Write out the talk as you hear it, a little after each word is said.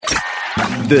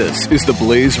This is the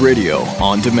Blaze Radio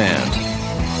on demand.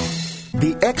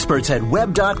 The experts at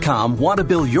Web.com want to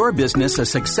build your business a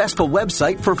successful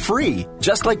website for free,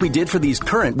 just like we did for these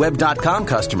current Web.com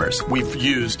customers. We've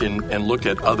used and looked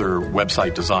at other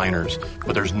website designers,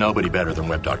 but there's nobody better than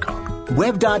Web.com.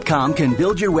 Web.com can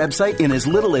build your website in as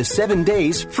little as 7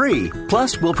 days free.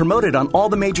 Plus, we'll promote it on all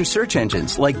the major search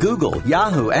engines like Google,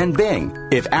 Yahoo, and Bing.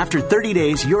 If after 30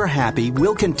 days you're happy,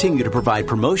 we'll continue to provide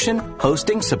promotion,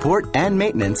 hosting, support, and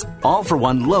maintenance, all for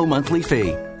one low monthly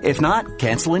fee. If not,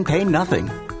 cancel and pay nothing.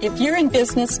 If you're in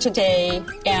business today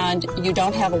and you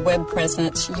don't have a web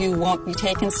presence, you won't be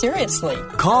taken seriously.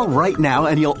 Call right now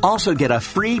and you'll also get a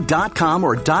free .com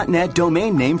or .net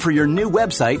domain name for your new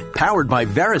website powered by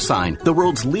VeriSign, the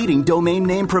world's leading domain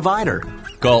name provider.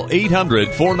 Call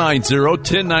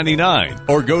 800-490-1099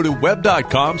 or go to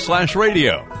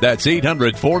web.com/radio. That's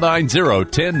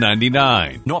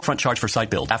 800-490-1099. No upfront charge for site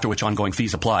build, after which ongoing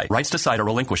fees apply. Rights to site are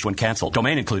relinquished when canceled.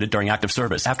 Domain included during active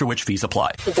service, after which fees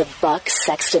apply. The Buck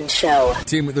Sexton Show.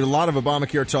 Team, there's a lot of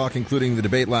Obamacare talk, including the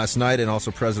debate last night and also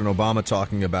President Obama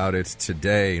talking about it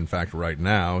today. In fact, right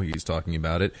now, he's talking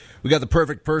about it. We got the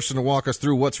perfect person to walk us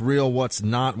through what's real, what's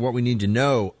not, what we need to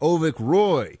know. Avik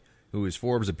Roy, who is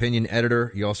Forbes' opinion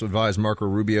editor. He also advised Marco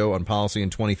Rubio on policy in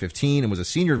 2015 and was a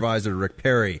senior advisor to Rick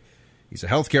Perry. He's a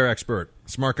healthcare expert,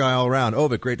 smart guy all around.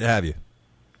 Avik, great to have you.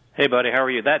 Hey, buddy, how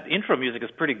are you? That intro music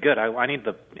is pretty good. I need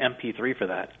the MP3 for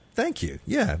that. Thank you.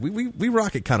 Yeah, we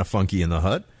rock it kind of funky in the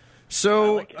HUD.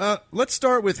 So let's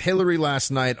start with Hillary last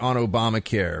night on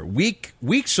Obamacare.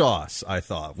 Weak sauce, I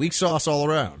thought. Weak sauce all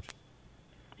around.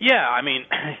 Yeah, I mean,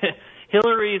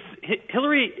 Hillary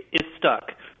is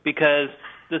stuck because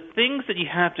the things that you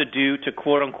have to do to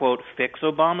quote-unquote fix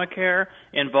Obamacare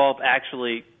involve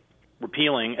actually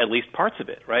repealing at least parts of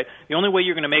it, right? The only way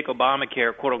you're going to make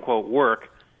Obamacare quote-unquote work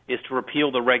is to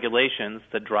repeal the regulations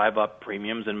that drive up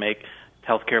premiums and make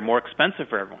health care more expensive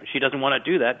for everyone. She doesn't want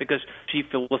to do that because she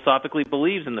philosophically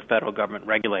believes in the federal government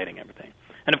regulating everything.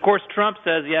 And, of course, Trump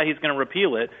says, yeah, he's going to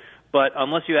repeal it, but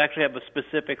unless you actually have a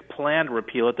specific plan to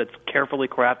repeal it that's carefully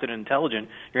crafted and intelligent,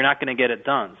 you're not going to get it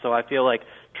done. So I feel like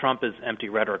Trump is empty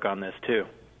rhetoric on this, too.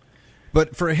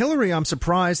 But for Hillary, I'm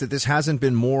surprised that this hasn't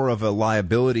been more of a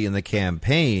liability in the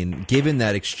campaign, given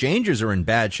that exchanges are in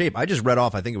bad shape. I just read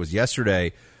off, I think it was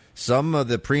yesterday, some of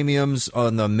the premiums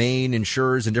on the main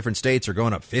insurers in different states are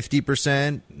going up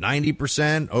 50%,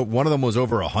 90%. Oh, one of them was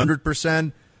over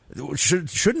 100%.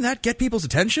 Shouldn't that get people's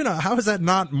attention? How is that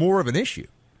not more of an issue?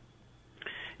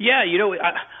 Yeah, you know,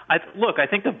 look, I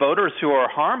think the voters who are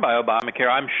harmed by Obamacare,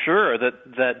 I'm sure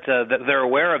that they're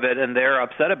aware of it and they're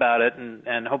upset about it,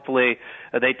 and hopefully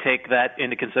they take that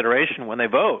into consideration when they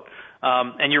vote.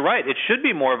 And you're right, it should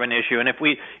be more of an issue. And if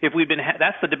we've been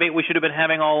that's the debate we should have been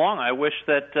having all along. I wish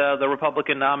that the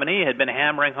Republican nominee had been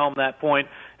hammering home that point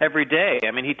every day.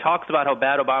 I mean, he talks about how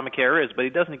bad Obamacare is, but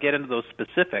he doesn't get into those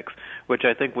specifics, which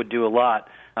I think would do a lot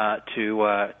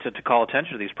to call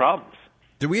attention to these problems.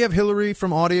 Do we have Hillary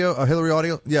from audio? Hillary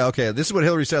audio? Yeah, okay. This is what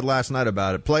Hillary said last night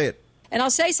about it. Play it. And I'll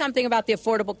say something about the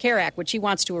Affordable Care Act, which he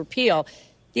wants to repeal.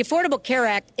 The Affordable Care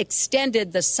Act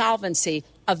extended the solvency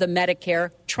of the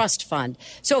Medicare Trust Fund.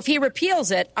 So if he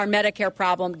repeals it, our Medicare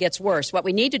problem gets worse. What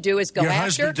we need to do is go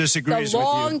after the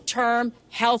long-term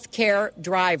health care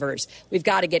drivers. We've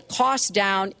got to get costs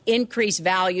down, increase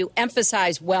value,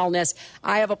 emphasize wellness.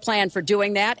 I have a plan for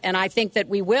doing that, and I think that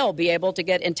we will be able to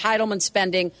get entitlement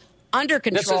spending under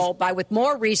control with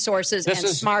more resources and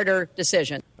smarter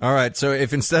decisions. All right, so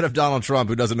if instead of Donald Trump,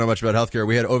 who doesn't know much about healthcare,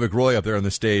 we had Avik Roy up there on the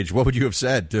stage, what would you have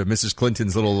said to Mrs.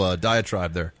 Clinton's little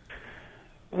diatribe there?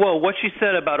 Well, what she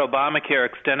said about Obamacare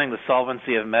extending the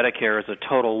solvency of Medicare is a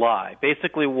total lie.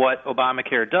 Basically, what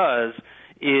Obamacare does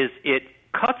is it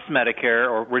cuts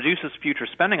Medicare or reduces future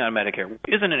spending on Medicare, which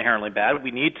isn't inherently bad.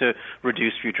 We need to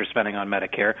reduce future spending on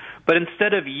Medicare. But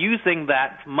instead of using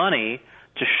that money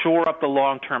to shore up the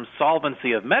long-term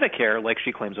solvency of Medicare, like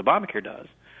she claims Obamacare does,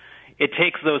 it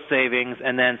takes those savings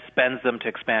and then spends them to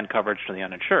expand coverage to the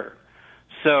uninsured.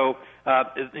 So,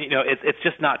 it's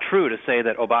just not true to say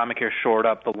that Obamacare shored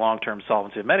up the long-term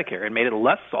solvency of Medicare. It made it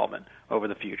less solvent over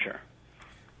the future.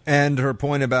 And her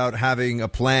point about having a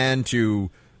plan to,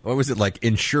 what was it, like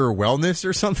ensure wellness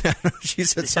or something? She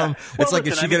said it's like,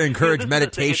 is she going to encourage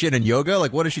meditation and yoga?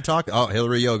 Like, what is she talking? Oh,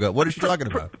 Hillary yoga. What is she talking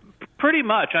about? Pretty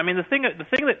much. I mean, the thing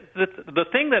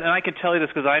that, and I can tell you this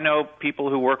because I know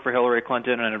people who work for Hillary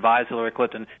Clinton and advise Hillary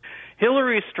Clinton.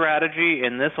 Hillary's strategy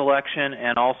in this election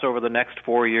and also over the next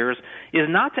 4 years is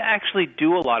not to actually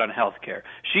do a lot on health care.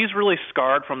 She's really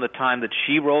scarred from the time that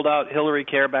she rolled out Hillary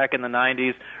Care back in the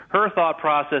 90s. Her thought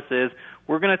process is,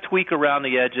 we're going to tweak around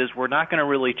the edges. We're not going to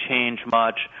really change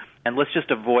much. and let's just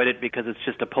avoid it because it's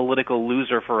just a political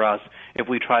loser for us if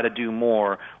we try to do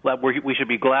more. We should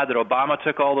be glad that Obama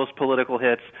took all those political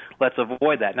hits. Let's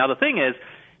avoid that. Now, the thing is,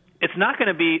 it's not going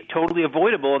to be totally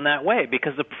avoidable in that way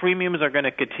because the premiums are going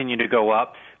to continue to go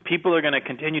up. People are going to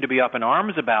continue to be up in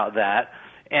arms about that.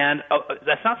 And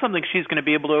that's not something she's going to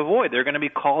be able to avoid. There are going to be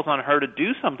calls on her to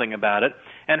do something about it.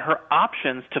 And her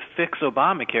options to fix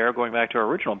Obamacare, going back to our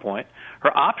original point,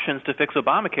 her options to fix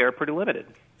Obamacare are pretty limited.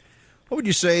 What would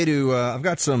you say to I've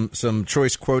got some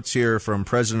choice quotes here from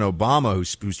President Obama,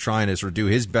 who's trying to sort of do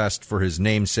his best for his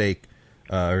namesake,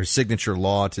 or signature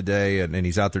law today, and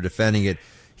he's out there defending it.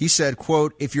 He said,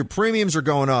 quote, "If your premiums are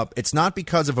going up, it's not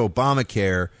because of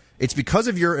Obamacare. It's because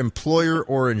of your employer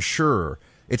or insurer.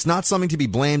 It's not something to be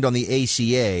blamed on the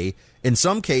ACA. In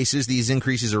some cases, these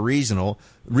increases are reasonable.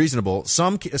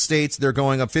 Some states, they're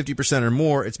going up 50% or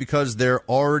more. It's because they're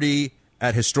already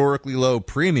at historically low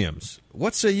premiums."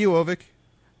 What say you, Avik?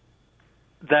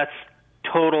 That's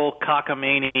total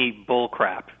cockamamie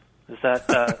bullcrap. Is that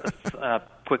a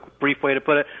quick, brief way to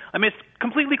put it? I mean, it's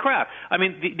completely crap. I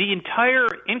mean, the entire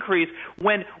increase,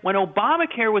 when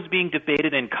Obamacare was being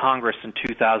debated in Congress in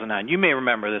 2009, you may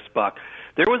remember this, Buck,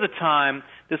 there was a time,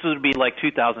 this would be like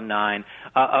 2009,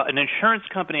 an insurance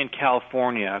company in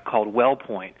California called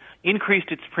WellPoint increased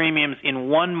its premiums in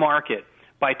one market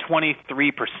by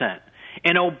 23%.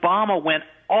 And Obama went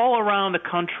all around the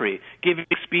country giving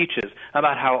speeches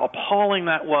about how appalling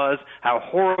that was, how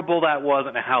horrible that was,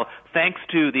 and how thanks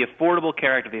to the Affordable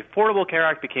Care Act, if the Affordable Care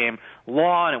Act became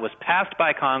law and it was passed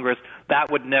by Congress,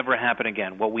 that would never happen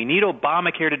again. What we need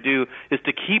Obamacare to do is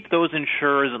to keep those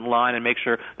insurers in line and make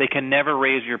sure they can never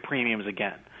raise your premiums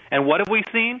again. And what have we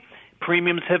seen?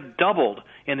 Premiums have doubled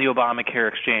in the Obamacare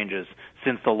exchanges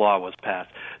since the law was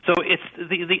passed. So it's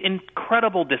the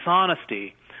incredible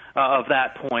dishonesty of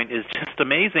that point is just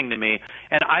amazing to me.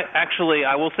 And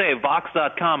I will say,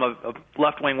 Vox.com, a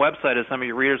left-wing website, as some of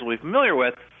your readers will be familiar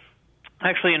with,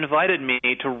 actually invited me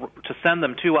to send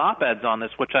them 2 op-eds on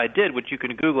this, which I did, which you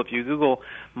can Google. If you Google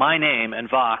my name and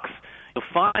Vox, you'll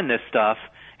find this stuff.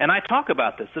 And I talk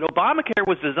about this, that Obamacare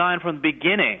was designed from the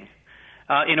beginning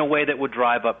in a way that would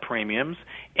drive up premiums.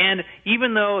 And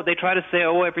even though they try to say,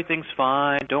 oh, everything's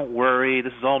fine, don't worry,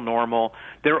 this is all normal,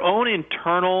 their own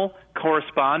internal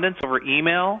correspondence over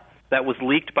email that was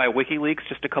leaked by WikiLeaks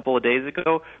just a couple of days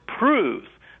ago proves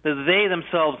that they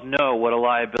themselves know what a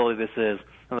liability this is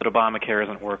and that Obamacare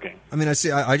isn't working. I mean,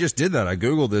 I just did that. I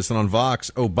Googled this, and on Vox,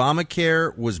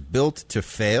 Obamacare was built to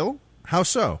fail? How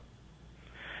so?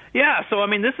 Yeah, so I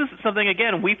mean, this is something,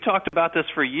 again, we've talked about this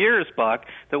for years, Buck,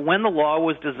 that when the law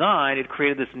was designed, it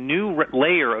created this new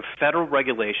layer of federal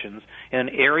regulations in an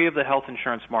area of the health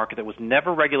insurance market that was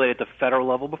never regulated at the federal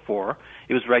level before.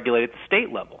 It was regulated at the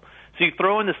state level. So you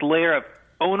throw in this layer of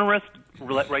onerous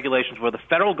regulations where the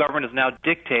federal government is now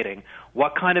dictating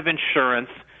what kind of insurance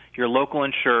your local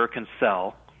insurer can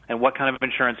sell and what kind of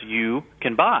insurance you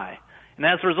can buy. And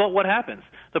as a result, what happens?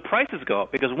 The prices go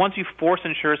up because once you force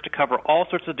insurers to cover all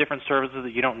sorts of different services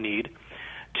that you don't need,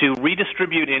 to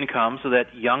redistribute income so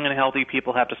that young and healthy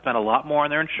people have to spend a lot more on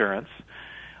their insurance,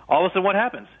 all of a sudden what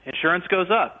happens? Insurance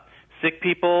goes up. Sick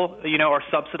people, are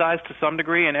subsidized to some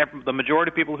degree, and the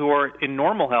majority of people who are in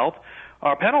normal health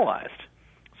are penalized.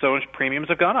 So premiums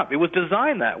have gone up. It was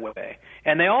designed that way.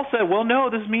 And they all said, well, no,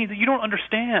 this means that you don't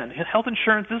understand. Health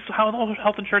insurance, this is how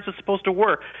health insurance is supposed to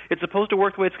work. It's supposed to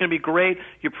work the way it's going to be great.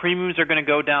 Your premiums are going to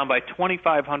go down by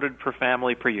 $2,500 per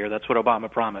family per year. That's what Obama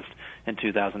promised in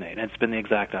 2008. And it's been the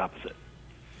exact opposite.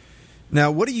 Now,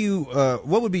 what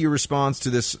would be your response to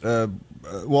this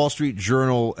Wall Street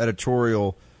Journal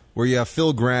editorial where you have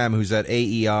Phil Graham, who's at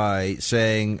AEI,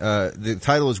 saying the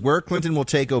title is Where Clinton Will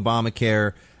Take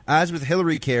Obamacare. As with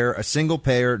Hillary Care, a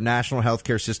single-payer national health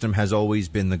care system has always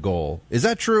been the goal. Is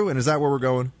that true, and is that where we're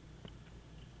going?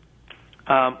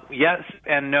 Yes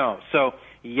and no. So,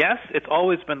 yes, it's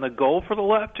always been the goal for the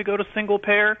left to go to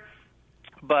single-payer,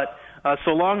 but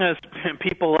so long as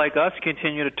people like us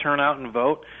continue to turn out and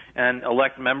vote and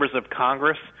elect members of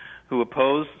Congress who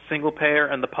oppose single-payer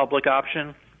and the public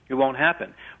option, it won't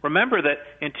happen. Remember that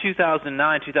in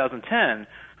 2009, 2010,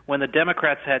 when the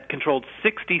Democrats had controlled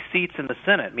 60 seats in the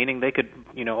Senate, meaning they could,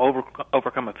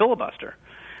 overcome a filibuster,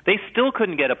 they still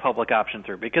couldn't get a public option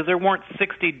through because there weren't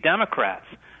 60 Democrats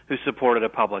who supported a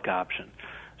public option.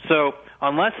 So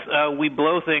unless we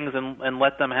blow things and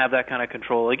let them have that kind of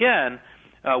control again,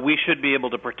 we should be able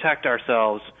to protect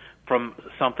ourselves from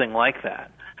something like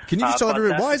that. Can you just tell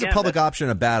everybody, why is a public option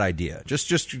a bad idea?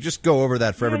 Just go over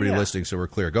that for everybody listening so we're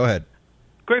clear. Go ahead.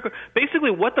 Great.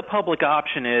 Basically, what the public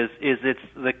option is it's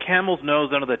the camel's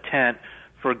nose under the tent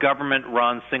for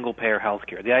government-run single-payer health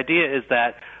care. The idea is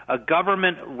that a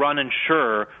government-run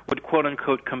insurer would,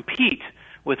 quote-unquote, compete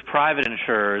with private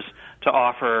insurers to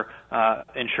offer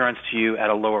insurance to you at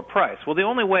a lower price. Well, the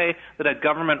only way that a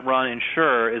government-run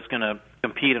insurer is going to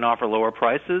compete and offer lower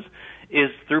prices is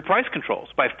through price controls,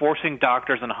 by forcing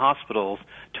doctors and hospitals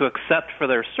to accept for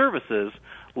their services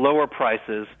lower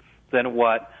prices than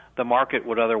what the market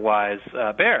would otherwise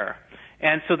bear.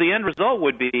 And so the end result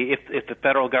would be, if the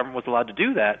federal government was allowed to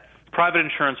do that, private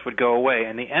insurance would go away,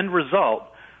 and the end result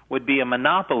would be a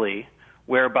monopoly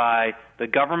whereby the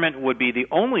government would be the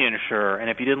only insurer, and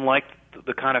if you didn't like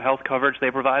the kind of health coverage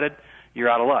they provided, you're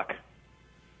out of luck.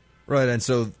 Right, and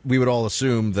so we would all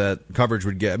assume that coverage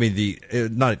would get,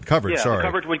 not coverage, sorry. The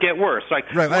coverage would get worse.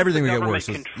 Right, everything would get worse.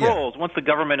 Once the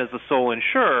government is the sole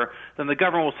insurer, then the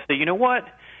government will say, you know what?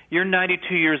 You're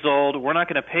 92 years old. We're not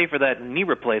going to pay for that knee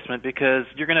replacement because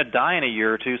you're going to die in a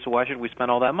year or two, so why should we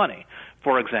spend all that money,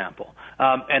 for example?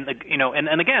 And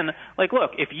again, like,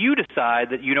 look, if you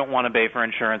decide that you don't want to pay for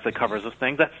insurance that covers those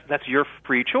things, that's your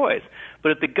free choice.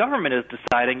 But if the government is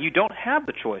deciding, you don't have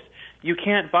the choice. You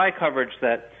can't buy coverage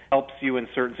that helps you in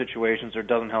certain situations or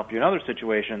doesn't help you in other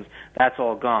situations. That's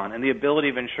all gone. And the ability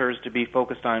of insurers to be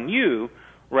focused on you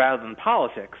rather than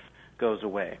politics goes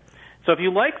away. So if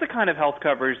you like the kind of health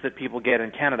coverage that people get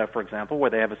in Canada, for example, where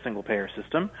they have a single-payer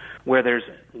system, where there's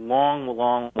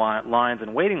long lines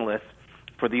and waiting lists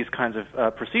for these kinds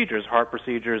of procedures, heart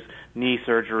procedures, knee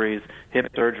surgeries,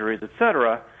 hip surgeries,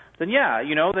 etc., then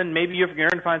then maybe if you're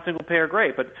going to find single-payer,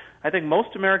 great. But I think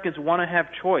most Americans want to have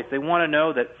choice. They want to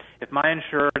know that if my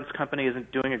insurance company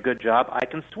isn't doing a good job, I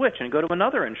can switch and go to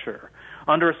another insurer.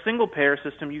 Under a single-payer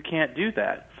system, you can't do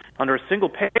that. Under a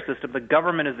single-payer system, the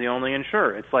government is the only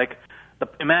insurer. It's like,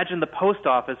 imagine the post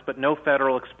office, but no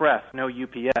Federal Express, no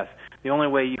UPS. The only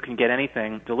way you can get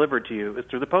anything delivered to you is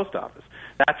through the post office.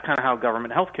 That's kind of how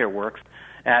government health care works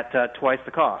at twice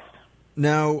the cost.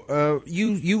 Now,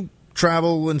 you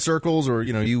travel in circles, or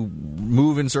you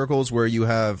move in circles where you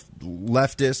have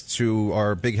leftists who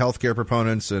are big healthcare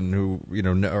proponents and who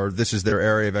or this is their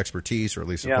area of expertise, or at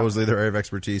least supposedly their area of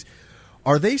expertise.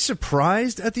 Are they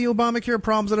surprised at the Obamacare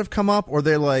problems that have come up, or are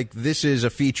they like, this is a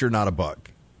feature, not a bug?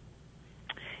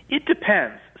 It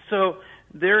depends. So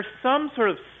there's some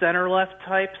sort of center-left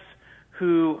types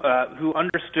who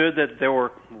understood that there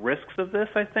were risks of this,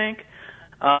 I think.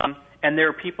 And there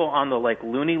are people on the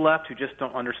loony left who just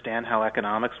don't understand how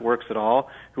economics works at all,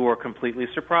 who are completely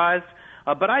surprised.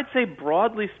 But I'd say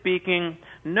broadly speaking,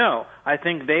 no. I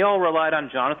think they all relied on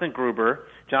Jonathan Gruber.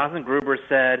 Jonathan Gruber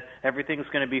said, everything's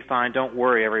going to be fine, don't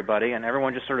worry, everybody. And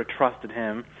everyone just sort of trusted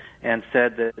him and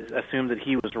assumed that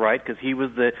he was right because he was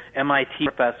the MIT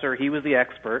professor, he was the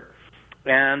expert.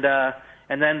 And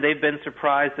then they've been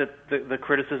surprised that the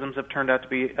criticisms have turned out to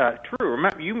be true.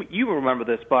 Remember, you remember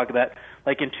this, Buck, that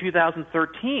in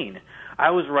 2013, I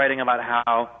was writing about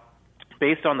how,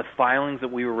 based on the filings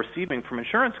that we were receiving from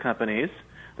insurance companies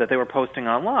that they were posting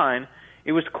online,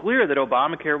 it was clear that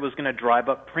Obamacare was going to drive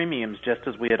up premiums just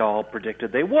as we had all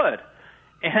predicted they would.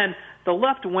 And the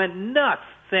left went nuts,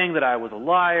 saying that I was a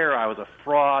liar, I was a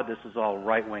fraud, this is all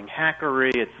right-wing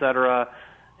hackery, etc.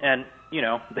 And,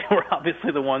 they were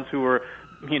obviously the ones who were,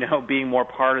 being more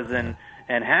partisan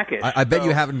and hackish. I bet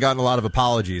you haven't gotten a lot of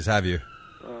apologies, have you?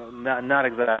 Not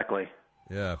exactly.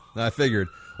 Yeah, I figured.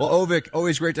 Well, Avik,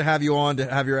 always great to have you on, to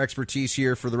have your expertise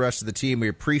here for the rest of the team. We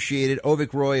appreciate it.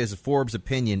 Avik Roy is a Forbes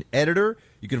opinion editor.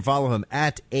 You can follow him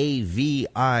at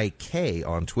AVIK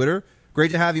on Twitter.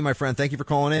 Great to have you, my friend. Thank you for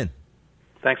calling in.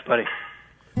 Thanks, buddy.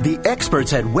 The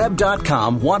experts at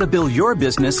Web.com want to build your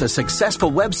business a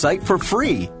successful website for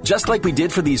free, just like we did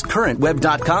for these current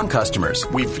Web.com customers.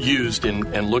 We've used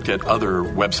and looked at other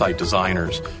website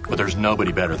designers, but there's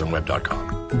nobody better than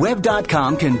Web.com.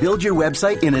 Web.com can build your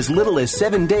website in as little as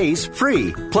 7 days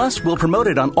free. Plus, we'll promote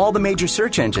it on all the major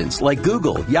search engines like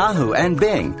Google, Yahoo, and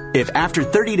Bing. If after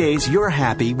 30 days you're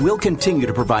happy, we'll continue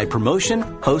to provide promotion,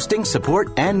 hosting, support,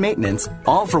 and maintenance,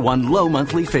 all for one low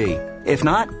monthly fee. If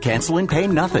not, cancel and pay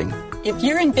nothing. If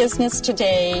you're in business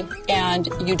today and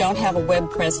you don't have a web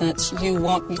presence, you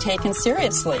won't be taken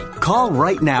seriously. Call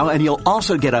right now and you'll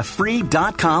also get a free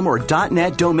 .com or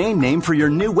 .net domain name for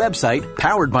your new website,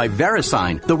 powered by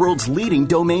VeriSign, the world's leading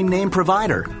domain name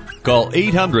provider. Call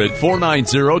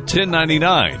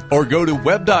 800-490-1099 or go to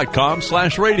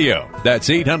web.com/radio. That's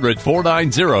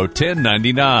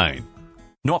 800-490-1099.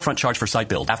 No upfront charge for site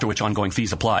build, after which ongoing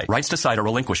fees apply. Rights to site are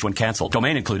relinquished when canceled.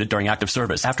 Domain included during active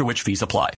service, after which fees apply.